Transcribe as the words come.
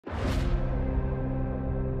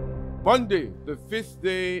Monday, the 5th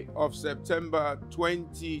day of September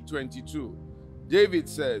 2022, David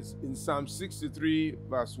says in Psalm 63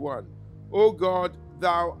 verse 1, O God,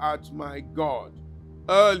 thou art my God.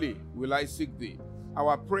 Early will I seek thee.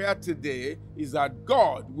 Our prayer today is that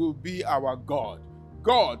God will be our God.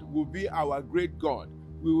 God will be our great God.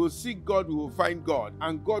 We will seek God, we will find God,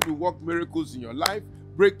 and God will work miracles in your life,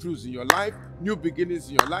 breakthroughs in your life, new beginnings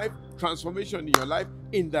in your life, transformation in your life,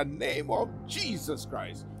 in the name of Jesus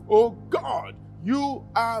Christ. Oh God, you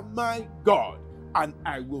are my God, and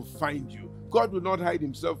I will find you. God will not hide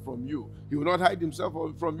himself from you. He will not hide himself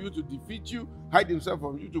from you to defeat you, hide himself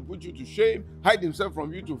from you to put you to shame, hide himself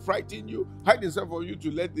from you to frighten you, hide himself from you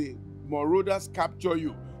to let the marauders capture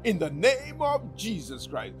you. In the name of Jesus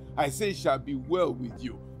Christ, I say it shall be well with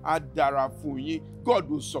you. Adarafunyi. God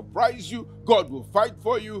will surprise you, God will fight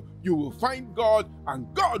for you, you will find God,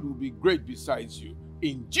 and God will be great besides you.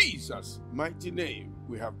 In Jesus' mighty name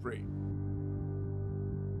we have prayed.